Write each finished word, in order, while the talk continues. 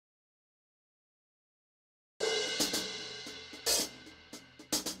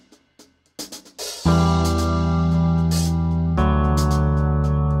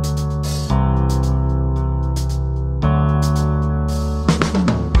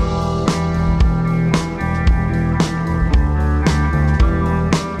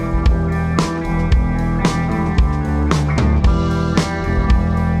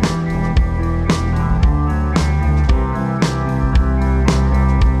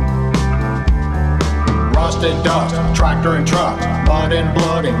Rust and dust, tractor and truck, mud and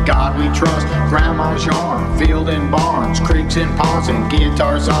blood, and God we trust. Grandma's yarn, field and barns, creeks and ponds, and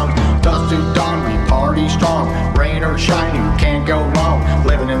guitar songs. Dusk to dawn, we party strong. Rain or shine, you can't go wrong.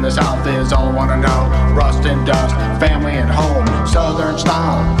 Living in the South is all I wanna know. Rust and dust, family and home. Southern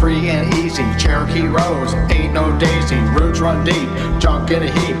style, free and easy. Cherokee rose, ain't no daisy. Roots run deep, junk in a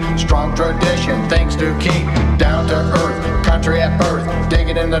heap. Strong tradition, things to keep. Down to earth, country at birth.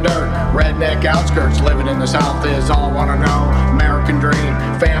 Digging in the dirt, redneck outskirts. Living in the South is all I wanna know. American dream,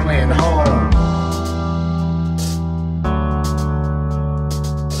 family and home.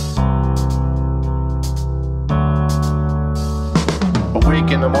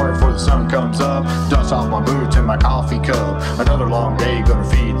 Awake in the morning before the sun comes up. Dust off my boots and my coffee cup. Another long day, gonna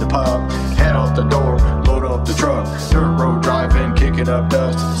feed the pup. Head out the door, load up the truck. Dirt road driving, kicking up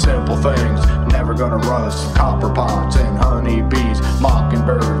dust. Simple things, never gonna rust. Copper pots and honey bees,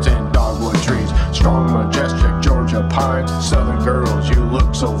 mockingbirds and dogwood trees. Strong, majestic Georgia pines. Southern girls, you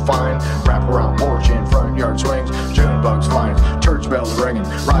look so fine. Wrap around porch and front yard swings. June bugs flying, church bells ringing.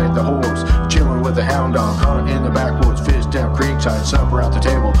 Ride the horse, chilling with the hound dog. Hunt in the backwoods, fish down creekside. Supper at the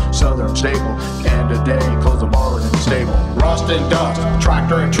table, southern staple. End of day, close the barn and the stable. Rust and dust,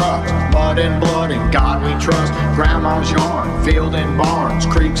 tractor and truck, mud and blood, and God we trust. Grandma's yarn, field and barns,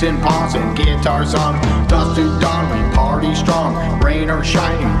 creeks and ponds, and guitar songs. Dusk to dawn, we party strong. Rain or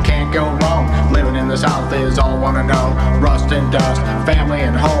shine, you can't go wrong. Living in the South is all I wanna know. Rust and dust, family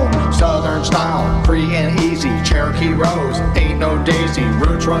and home. Southern style, free and easy. Cherokee rose, ain't no daisy.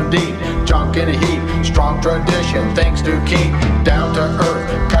 Roots run deep, junk in a heap. Strong tradition, things to keep. Down to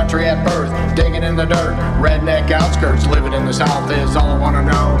earth, country at birth. Digging in the dirt, redneck outskirts. Living in the South is all I wanna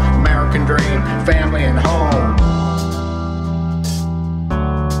know. American dream, family and home.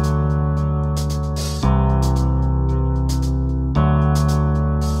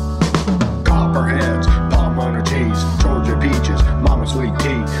 Copperheads, palm butter cheese, Georgia peaches, mama sweet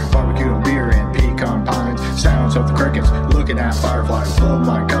tea, barbecue and beer and pecan pines. Sounds of the crickets, looking at fireflies. Love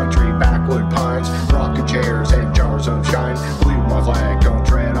my country, backwood pines, rocking chairs and jars of shine. Believe my flag, don't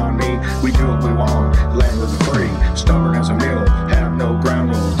tread on me. We do what we want, land with the free. Stubborn as a mule, have no ground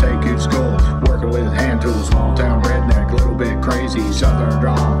rules. Take it to school, working with hand tools. Small town redneck, little bit crazy. Southern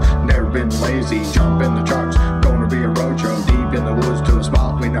draw, never been lazy. Jump in the trucks, gonna be a roadshow. Deep in the woods to a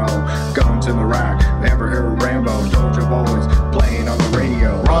spot we know. Guns in the rack, ever hear Rambo? Georgia boys playing on the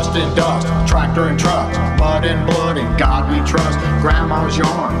radio. Rust and dust, tractor and truck, mud and blood, and God we trust. Grandma's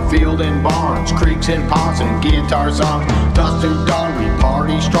yarn, field and barns, creeks and ponds, and guitar songs. Dusk to dawn, we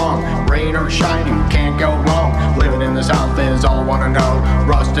party strong. Rain or shine, you can't go wrong. Living in the South is all I wanna know.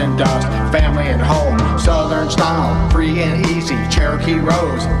 Rust and dust, family and home. Southern style, free and easy. Cherokee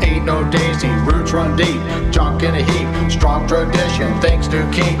rose, ain't no daisy. Roots run deep, junk in a heap. Strong tradition, things to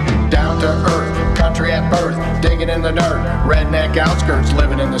keep. Down to earth, country at birth. Digging in the dirt, redneck outskirts.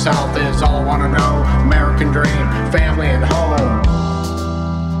 Living in the South is all I wanna know. American dream, family and home.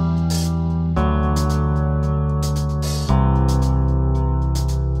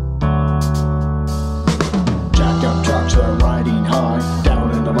 Jacked up trucks are riding high,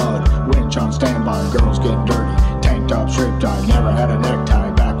 down in the mud, winch on standby, girls getting dirty, tank top strip tie, never had a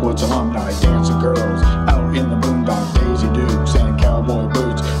necktie, backwoods alumni, dancing girls, out in the boondock, Daisy Dukes and cowboy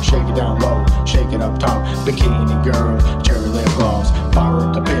boots, shake it down low, shake it up top, bikini girls, cherry lip gloss, fire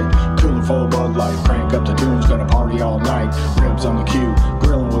up the pit, cooler full of Bud Light, crank up the tunes, gonna party all night, ribs on the queue,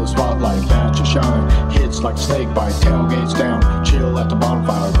 grilling with a spotlight, batch of shine, hits like a snake bite, tailgates down, chill at the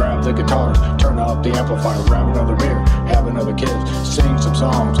bonfire, grab the guitars, turn up the amplifier, grab another beer, have another kiss, sing some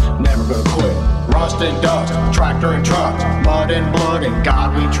songs, never gonna quit. Rust and dust, tractor and truck, mud and blood, and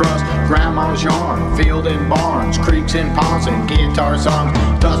God we trust. Grandma's yarn, field and barns, creeks and ponds, and guitar songs.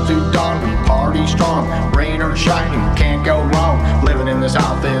 Dusk to dawn, we party strong. Rain or shine, you can't go wrong. Living in the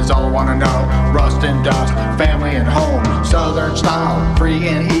South is all I wanna know. Rust and dust, family and home. Southern style, free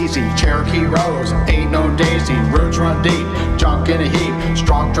and easy. Cherokee rose, ain't no daisy. Roots run deep, junk in a heap.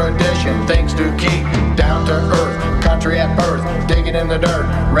 Strong tradition, things to keep. Down to earth, country at birth. Digging in the dirt,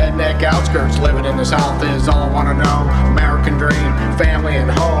 redneck outskirts. Living in the South is all I wanna know. American dream, family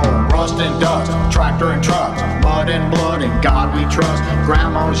and home. Rust and dust, tractor and truck, mud and blood, and God we trust.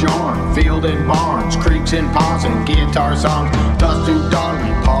 Grandma's yarn, field and barns, creeks and ponds, and guitar songs. Dusk to dawn,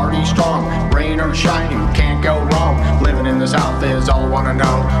 we party strong. Rain or shine, you can't go wrong. Living in the South is all I wanna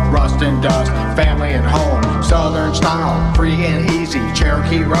know. Rust and dust, family and home. Southern style, free and easy.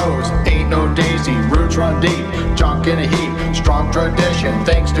 Cherokee rose, ain't no daisy. Roots run deep, junk in a heap. Strong tradition,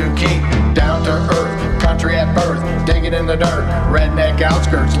 things to keep. Down to earth, country at birth. Digging in the dirt, redneck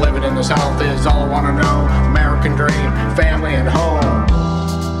outskirts. Living in the South is all I wanna know. American dream,